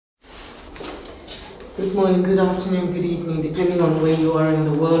Good morning, good afternoon, good evening, depending on where you are in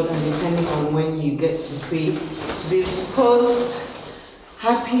the world and depending on when you get to see this post.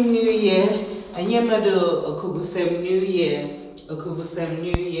 Happy New Year. Anyamado Akôp Usem New Year. Akôp Usem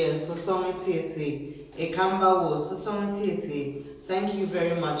New Year. Sosong Tieti. Ekamba wo Sosong Tieti. Thank you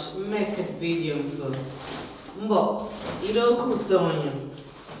very much. Make a video for Mbo. Ido Kusonye.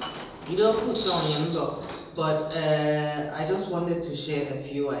 But I just wanted to share a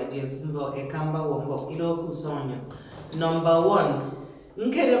few ideas. Mbo ekamba wo mbo ido kusonye. Number 1.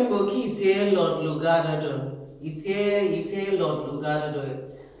 Nkedembo ki itie Lord Lugarado. Itie Lord Lugarado.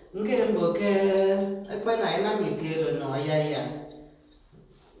 Nkedembo ke ekbana ina mitie no ayaya.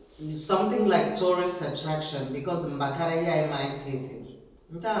 Something like tourist attraction because Mbakara ya might hit.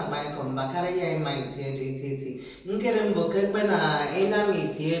 Nta agba ko Mbakara ya might hit. Nkedembo ke ekbana ina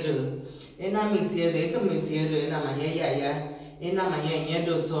mitie ina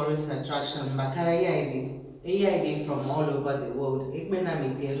manya tourist attraction Mbakara ya from all over the world. Ekbana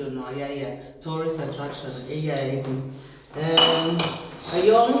mitie no ayaya tourist attraction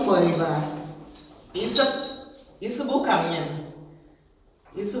ayong koiba isabu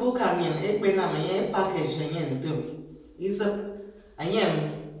kamyen ekbena manya package nyen dum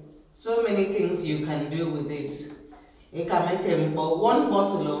anyem so many things you can do with it. Ekametembo one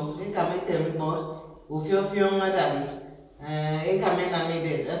bottle ekametembo ufiofio madam ekamena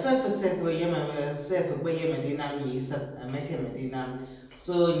made afa set we yema self we yema dinam yisa ameke medinam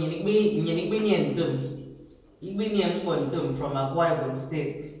so nyenigbe nyendum Igbinian quantum from Akôp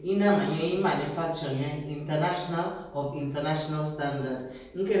State. Ina manye manufacture international standard.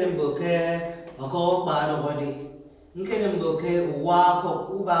 Nkerembo ke Akôp Adogodi. Nkerembo ke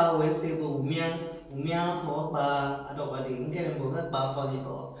uba wesebo umia Akôp Adogodi. Nkerembo ke ba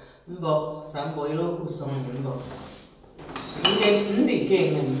fonigo. Mbo sambo iro kusonye mbo. Ndi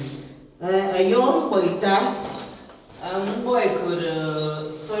kemen. Ayom boita boy could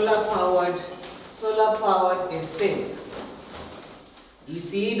solar powered estate.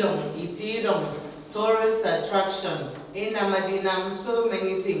 Itidom tourist attraction. Madinam so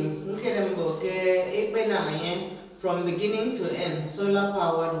many things. From beginning to end, solar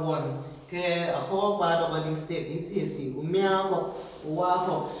powered one. Akôp Adogodi state iti umiako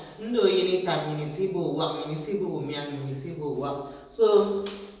wako ndo yini tam munisibu wa so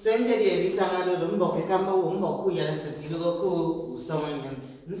senge di edita ngado mbo ekamba wo mbo ku yara sepido ko usawanya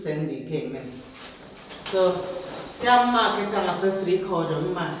nsendi kemen. So, si amma kita nga free code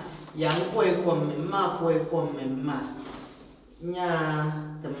ma yang koi ma nya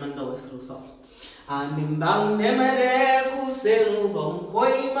temando wesrufa amikbang nemere kusenu bom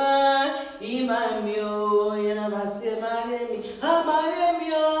koi ma imamio yana basi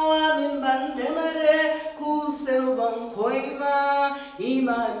amaremio amikbang nemere kusenu bom koi ma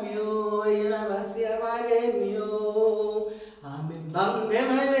imamio yana basi amaremio amikbang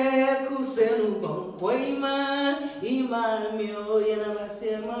nemere kusenu bom koi ma imamio yana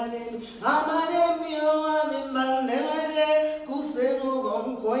basi amaremio amikbang nemere kusenu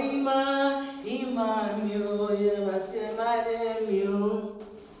bom koi ma imamio yana basi amaremio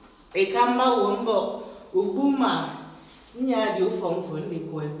ekamba wombo ubuma nyadi ufongfo ndi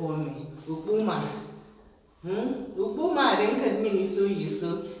kwekome ubuma renkan miniso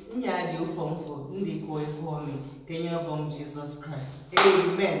yiso nyadi ufongfo ndi kwekome Kenya Ubong Jesus Christ.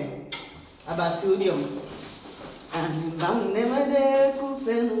 Amen. Abasi udiom. Bang nemade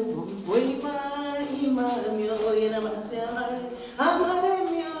kusenu boiba imamio yana masiama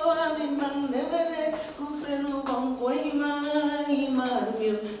amaremio bang nemade kusenu boiba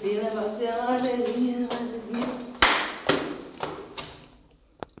imamio yana masiama